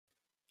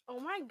Oh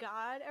my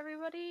god,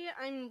 everybody,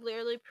 I'm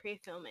literally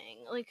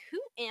pre-filming. Like, who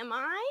am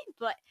I?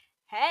 But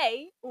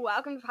hey,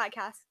 welcome to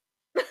podcast.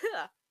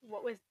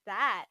 What was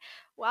that?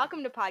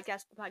 Welcome to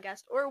podcast the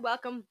podcast, or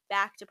welcome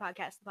back to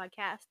podcast the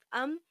podcast.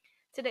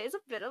 Today is a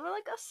bit of a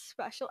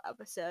special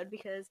episode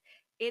because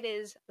it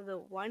is the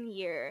 1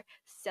 year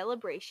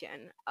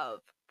celebration of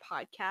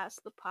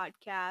podcast the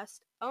podcast.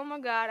 Oh my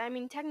god, I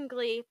mean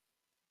technically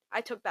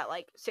I took that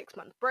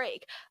 6-month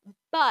break,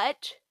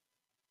 but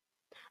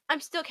I'm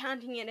still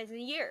counting it as a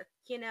year,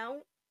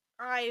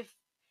 I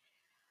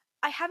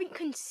haven't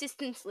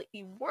consistently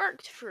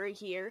worked for a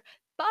year,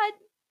 but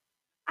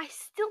I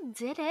still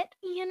did it.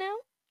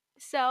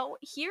 So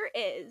here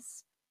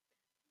is,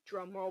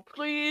 drum roll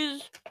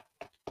please.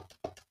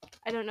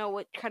 I don't know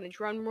what kind of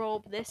drum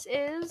roll this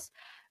is,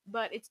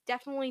 but it's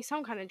definitely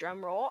some kind of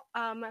drum roll.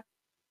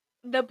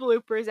 The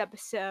bloopers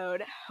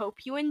episode.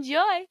 Hope you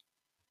enjoy.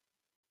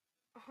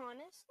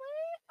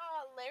 Honestly,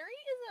 Larry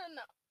is an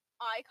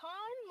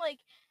icon. Like,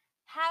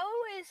 how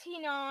is he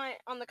not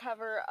on the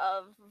cover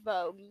of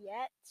Vogue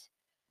yet?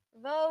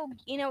 Vogue,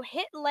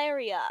 hit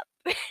Larry up.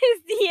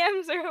 His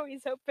DMs are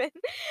always open.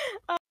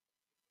 I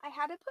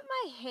had to put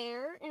my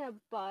hair in a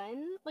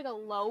bun, like a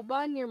low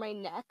bun near my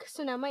neck,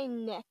 so now my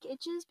neck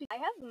itches. I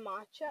have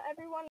matcha,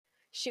 everyone.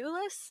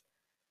 Shoeless?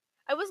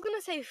 I was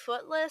gonna say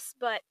footless,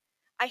 but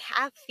I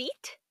have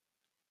feet.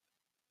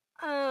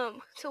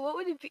 So what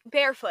would it be?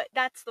 Barefoot,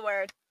 that's the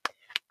word.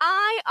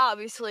 I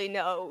obviously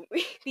know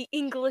the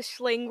English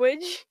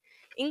language.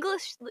 Is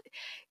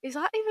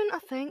that even a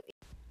thing?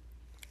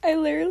 I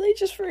literally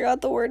just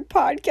forgot the word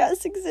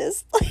podcast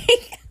exists.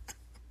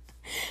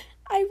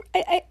 I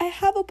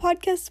have a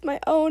podcast of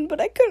my own,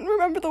 but I couldn't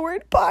remember the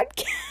word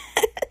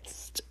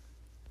podcast.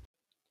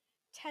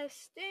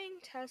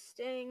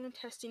 Testing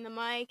the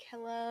mic.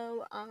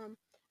 Hello. I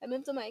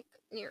moved the mic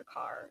near your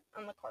car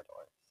on the car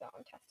door, so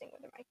I'm testing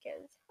where the mic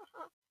is.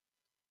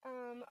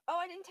 Oh,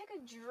 I didn't take a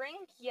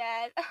drink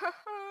yet.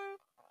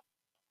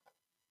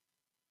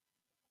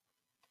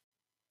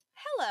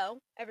 Hello,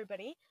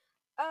 everybody.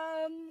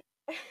 I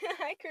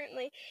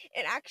currently,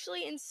 and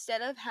actually,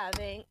 instead of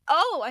having,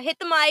 I hit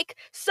the mic.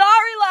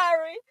 Sorry,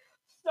 Larry.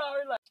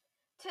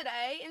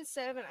 Today,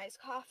 instead of an iced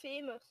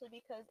coffee, mostly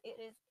because it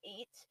is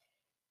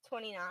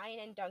 8:29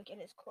 and Dunkin'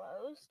 is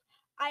closed,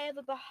 I have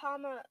a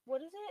Bahama.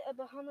 What is it? A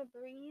Bahama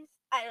Breeze?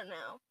 I don't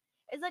know.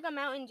 It's like a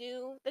Mountain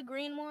Dew, the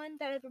green one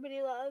that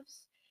everybody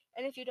loves.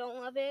 And if you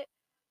don't love it,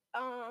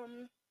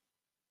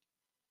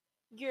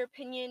 your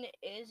opinion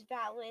is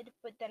valid,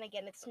 but then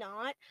again, it's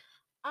not.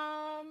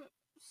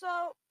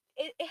 So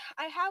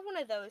I have one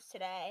of those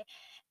today,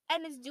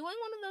 and it's doing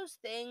one of those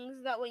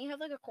things that when you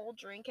have like a cold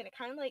drink and it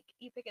kind of like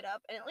you pick it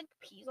up and it like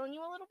pees on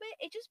you a little bit.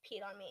 It just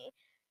peed on me,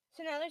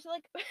 so now there's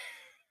like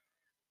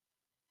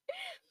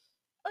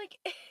like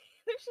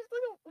there's just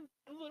like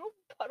a little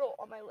puddle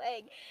on my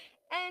leg,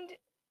 and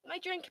my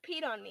drink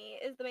peed on me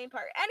is the main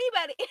part.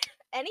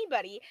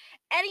 Anybody.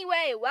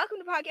 Anyway, welcome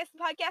to podcast the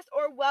podcast,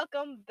 or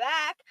welcome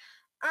back.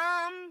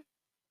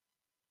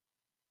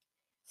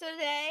 So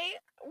today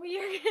we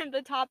are in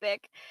the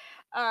topic.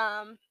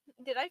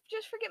 Did I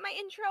just forget my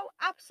intro?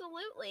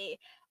 Absolutely.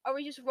 Are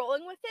we just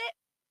rolling with it?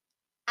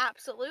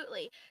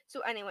 Absolutely.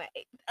 So anyway,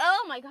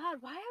 oh my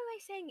god, why am I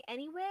saying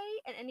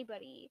anyway and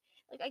anybody?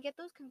 Like, I get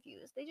those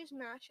confused. They just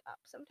mash up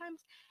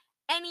sometimes.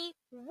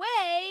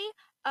 Anyway,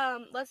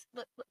 let's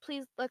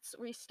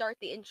restart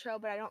the intro,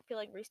 but I don't feel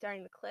like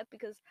restarting the clip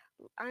because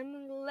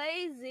I'm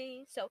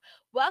lazy. So,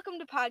 welcome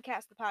to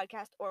podcast the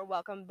podcast, or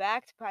welcome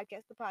back to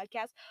podcast the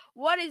podcast.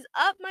 What is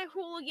up, my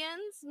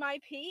hooligans, my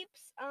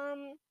peeps,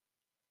 kiddos?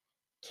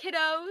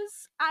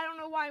 I don't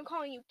know why I'm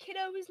calling you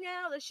kiddos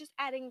now. That's just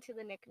adding to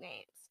the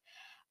nicknames.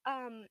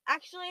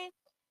 Actually,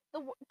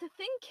 the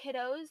thing,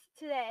 kiddos,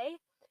 today.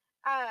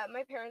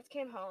 My parents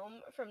came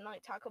home from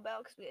Taco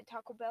Bell because we had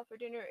Taco Bell for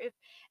dinner. If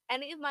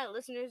any of my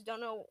listeners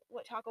don't know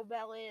what Taco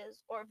Bell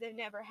is, or if they've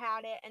never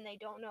had it and they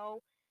don't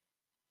know,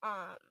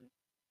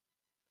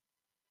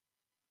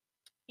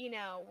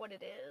 what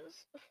it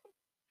is.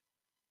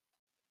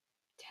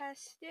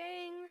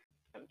 Testing.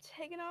 I'm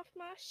taking off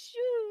my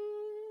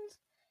shoes.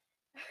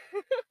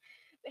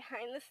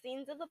 Behind the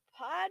scenes of the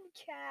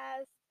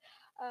podcast.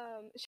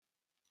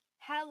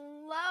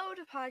 Hello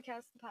to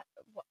podcast.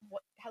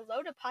 What?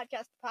 Hello to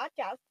podcast.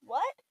 Podcast.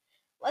 What?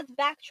 Let's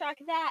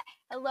backtrack that.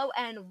 Hello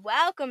and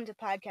welcome to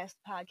podcast.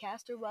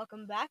 Or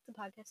welcome back to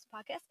podcast.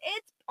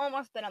 It's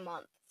almost been a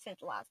month since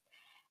the last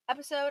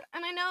episode,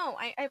 and I know.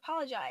 I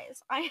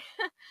apologize.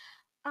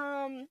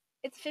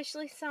 It's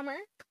officially summer.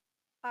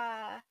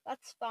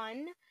 That's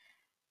fun.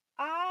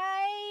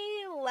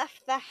 I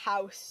left the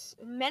house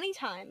many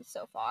times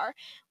so far,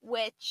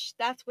 which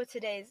that's what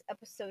today's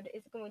episode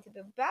is going to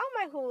be about,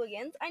 my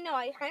hooligans. I know,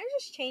 I kind of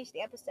just changed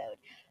the episode.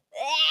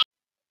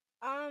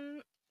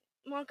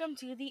 Welcome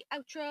to the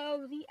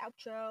outro.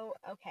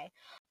 Okay.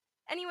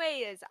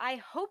 Anyways, I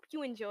hope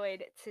you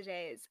enjoyed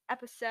today's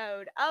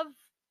episode of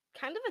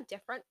kind of a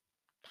different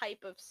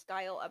type of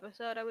style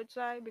episode, I would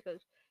say,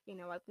 because,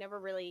 I've never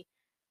really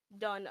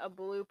done a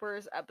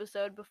bloopers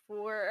episode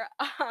before.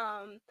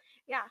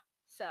 Yeah,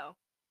 so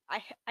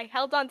I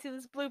held on to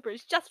this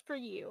bloopers just for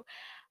you.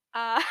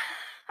 Uh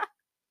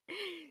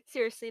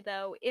Seriously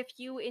though, if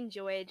you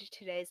enjoyed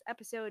today's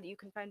episode, you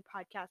can find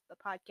the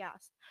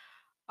podcast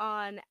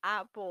on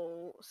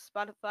Apple,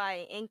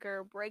 Spotify,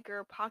 Anchor,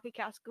 Breaker, Pocket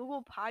Cast,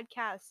 Google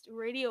Podcast,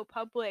 Radio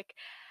Public.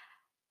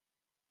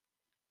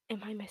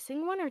 Am I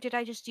missing one, or did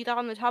I just do that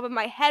on the top of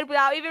my head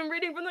without even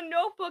reading from the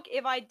notebook?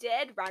 If I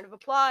did, round of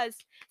applause.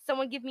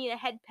 Someone give me a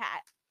head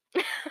pat.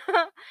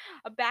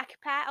 A back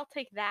pat, I'll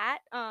take that.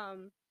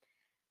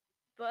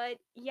 But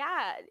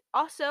yeah,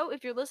 also,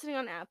 if you're listening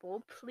on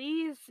Apple,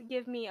 please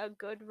give me a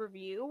good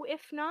review.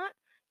 If not,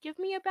 give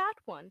me a bad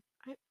one.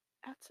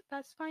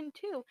 That's fine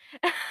too.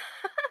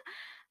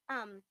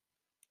 um,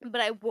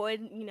 but I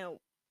would,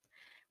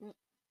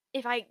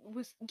 if I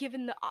was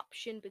given the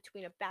option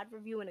between a bad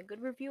review and a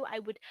good review, I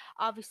would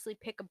obviously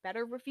pick a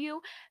better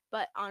review.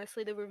 But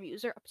honestly, the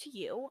reviews are up to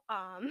you.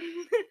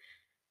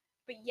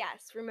 But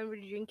yes, remember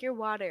to drink your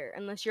water.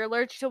 Unless you're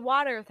allergic to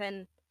water,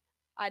 then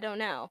I don't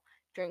know.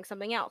 Drink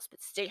something else,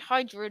 but stay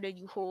hydrated,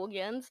 you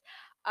hooligans.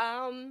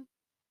 Um,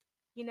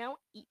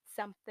 eat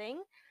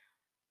something.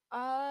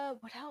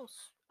 What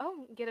else?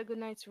 Oh, get a good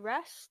night's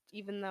rest,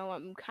 even though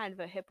I'm kind of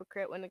a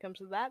hypocrite when it comes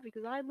to that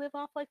because I live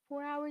off like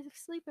 4 hours of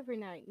sleep every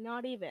night.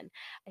 Not even.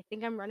 I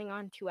think I'm running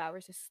on 2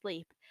 hours of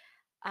sleep.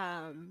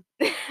 Um,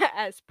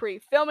 as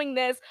pre-filming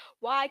this.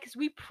 Why? Because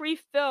we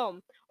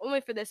pre-film only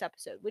for this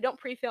episode. We don't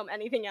pre-film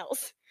anything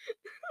else.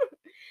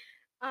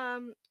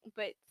 Um,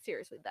 but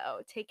seriously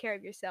though, take care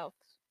of yourself.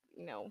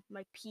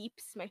 My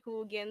peeps, my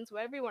hooligans,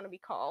 whatever you want to be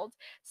called,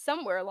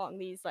 somewhere along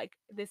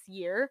this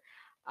year.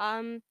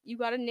 You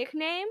got a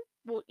nickname?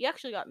 Well, you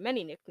actually got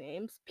many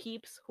nicknames.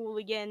 Peeps,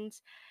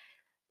 hooligans.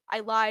 I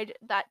lied.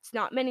 That's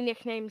not many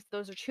nicknames.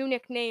 Those are 2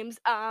 nicknames.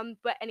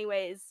 But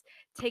anyways,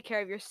 take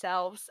care of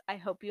yourselves. I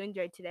hope you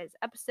enjoyed today's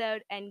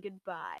episode and goodbye.